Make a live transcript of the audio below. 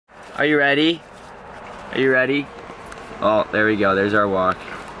Are you ready? Are you ready? Oh, there we go. There's our walk.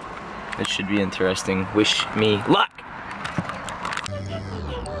 It should be interesting. Wish me luck.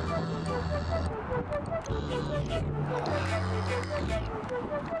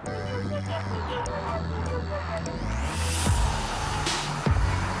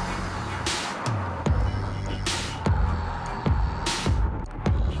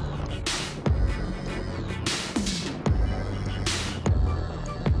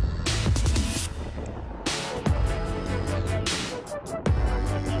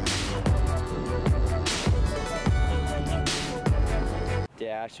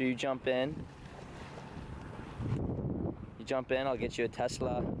 Yeah, so you jump in. You jump in, I'll get you a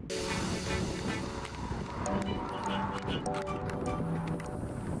Tesla.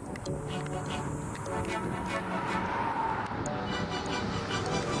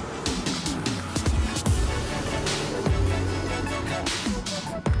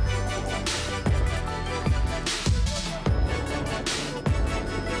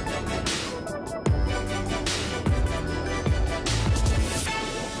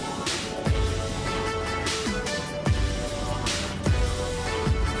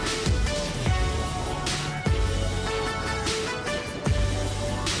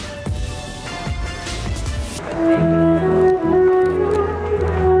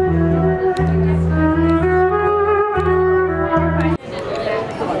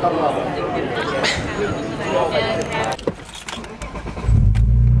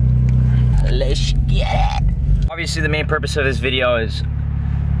 Let's get it! Obviously the main purpose of this video is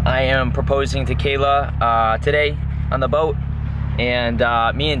I am proposing to Kayla today on the boat, and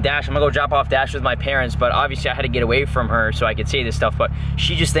me and Dash, I'm gonna go drop off Dash with my parents, but obviously I had to get away from her so I could say this stuff, but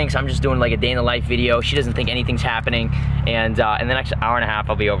she just thinks I'm just doing like a day in the life video. She doesn't think anything's happening, and in the next hour and a half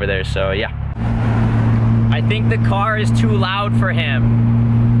I'll be over there, so yeah. I think the car is too loud for him.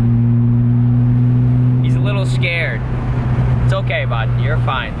 He's a little scared. It's okay, bud, you're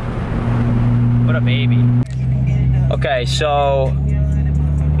fine. What a baby. Okay, so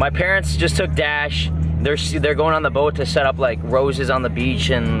my parents just took Dash. They're going on the boat to set up like roses on the beach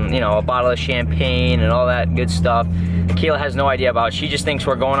and, you know, a bottle of champagne and all that good stuff. Kayla has no idea about it. She just thinks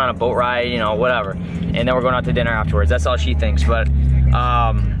we're going on a boat ride, you know, whatever. And then we're going out to dinner afterwards. That's all she thinks. But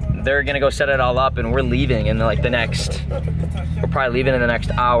they're gonna go set it all up, and we're leaving in like we're probably leaving in the next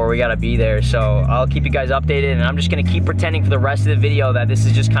hour. We gotta be there, so I'll keep you guys updated, and I'm just gonna keep pretending for the rest of the video that this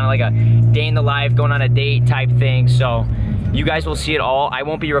is just kind of like a day in the life, going on a date type thing, so you guys will see it all. I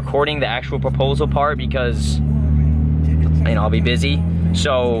won't be recording the actual proposal part because, you know, I'll be busy.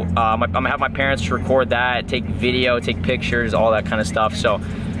 So I'm gonna have my parents record that, take video, take pictures, all that kind of stuff. So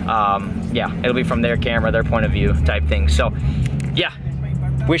yeah, it'll be from their camera, their point of view type thing. So yeah,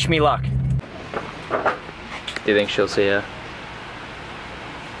 wish me luck. Do you think she'll say yeah?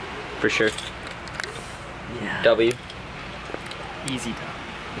 For sure. Yeah. W. Easy dub.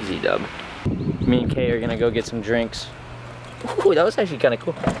 Easy dub. Me and Kay are gonna go get some drinks. Ooh, that was actually kind of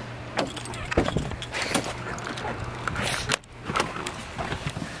cool.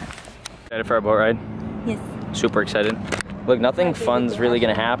 Excited for our boat ride? Yes. Super excited. Look, nothing fun's really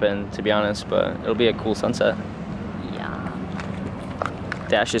gonna happen, to be honest, but it'll be a cool sunset. Yeah.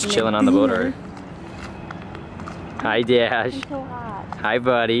 Dash is chilling on the boat already. Hi, Dash. It's so hot. Hi,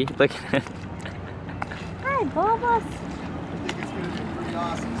 buddy. Look at it. Hi, Bulbous. I think it's gonna be a pretty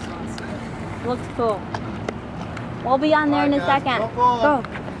awesome sunset. Looks cool. We'll be on there in a second. Go.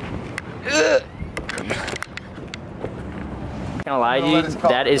 Can't lie to you,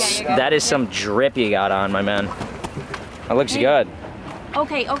 that is some drip you got on, my man. That looks good.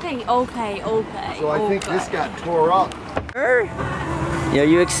 Okay. So I think this got tore up. Yo,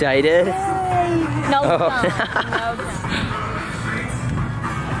 you excited? No, Oh. no.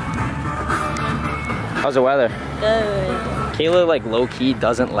 How's the weather? Good. Kayla, like, low-key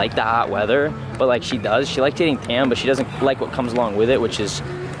doesn't like the hot weather, but like she does. She likes getting tan, but she doesn't like what comes along with it, which is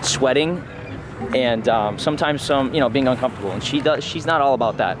sweating and sometimes some, you know, being uncomfortable. And she's not all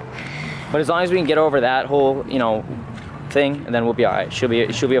about that. But as long as we can get over that whole, you know, thing, and then we'll be all right. She'll be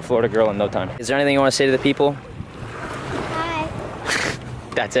a Florida girl in no time. Is there anything you want to say to the people? Hi.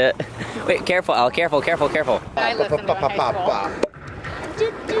 That's it. Wait, careful, Al. Careful. I listened to high school.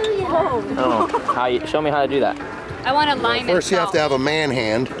 Oh, show me how to do that. I want to line it. First you have to have a man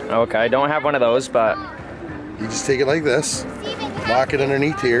hand. Okay, I don't have one of those, but You just take it like this, lock it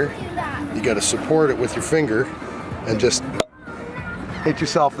underneath here. You got to support it with your finger and just hit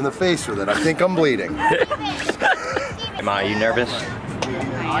yourself in the face with it. I think I'm bleeding. Are you nervous?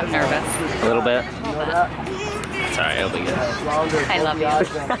 I am nervous. A little bit? It's alright, it'll be good. I love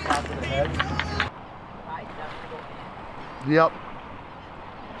you. Yep.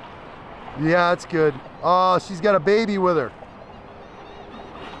 Yeah, that's good. Oh, she's got a baby with her.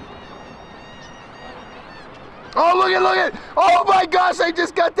 Oh, look at! Oh my gosh, I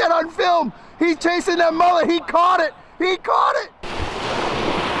just got that on film. He's chasing that mullet. He caught it. He caught it.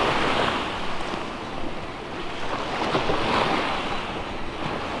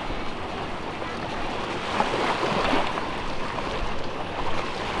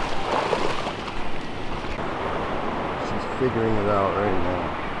 She's figuring it out right now.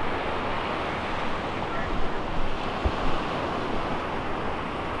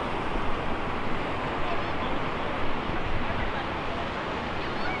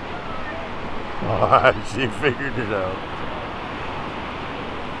 Oh, she figured it out.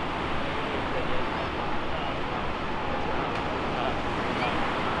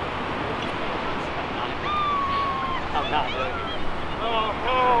 I'm not doing it. Oh,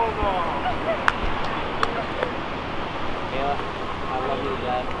 hell no. Kayla, I love you,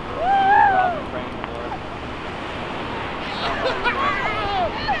 Dad. You brought me praying for Lord.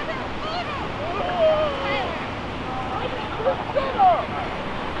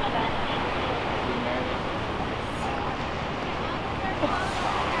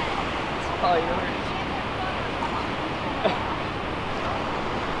 It's all yours.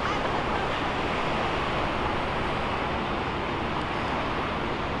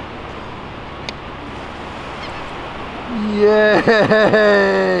 Yay!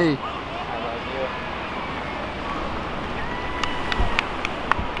 I love you.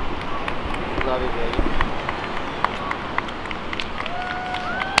 Love you, baby.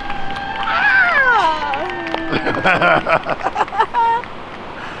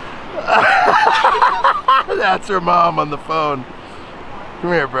 That's her mom on the phone.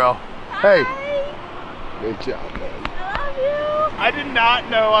 Come here, bro. Hey. Good job, man. I did not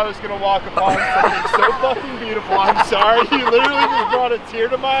know I was gonna walk upon something so fucking beautiful. I'm sorry. You literally just brought a tear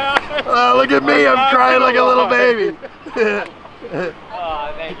to my eye. Look at me. I'm crying like a little baby.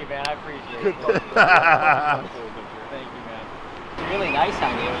 Oh, thank you, man. I appreciate it. Thank you, man. It's really nice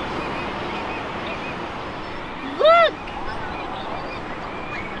on you. Look!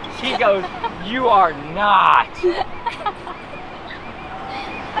 She goes, you are not.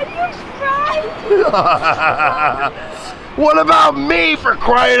 Are you surprised? What about me, for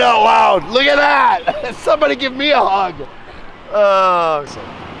crying out loud? Look at that! Somebody give me a hug. Oh,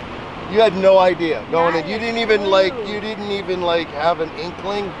 you had no idea going in. You didn't even like have an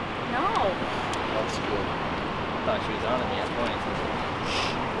inkling. No. That's good. I thought she was on me at points.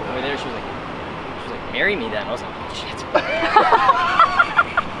 Over there, she was like, marry me then. I was like, shit.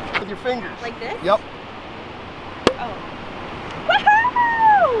 With your fingers. Like this? Yep. Oh.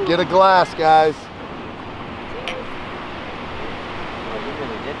 Woohoo! Get a glass, guys. Well, you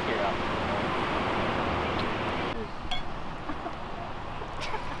really did tear up.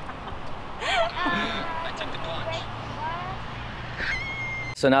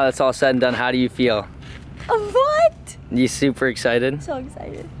 So now that's all said and done, how do you feel? What? You super excited? So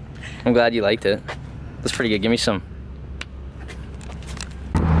excited. I'm glad you liked it. That's pretty good. Give me some.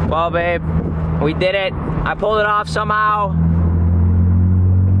 Well, babe, we did it. I pulled it off somehow.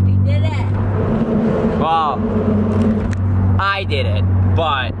 We did it. Well, I did it,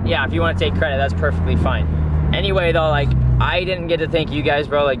 but yeah, if you want to take credit, that's perfectly fine. Anyway, though, like, I didn't get to thank you guys,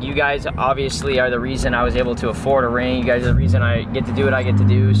 bro. Like, you guys obviously are the reason I was able to afford a ring. You guys are the reason I get to do what I get to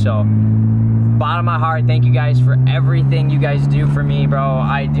do. So, bottom of my heart, thank you guys for everything you guys do for me, bro.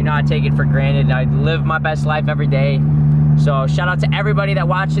 I do not take it for granted. I live my best life every day. So, shout out to everybody that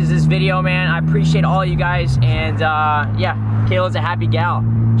watches this video, man. I appreciate all you guys. And, yeah, Kayla's a happy gal.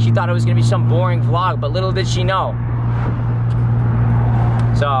 She thought it was going to be some boring vlog, but little did she know.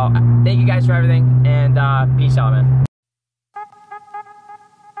 So, thank you guys for everything, and peace out, man.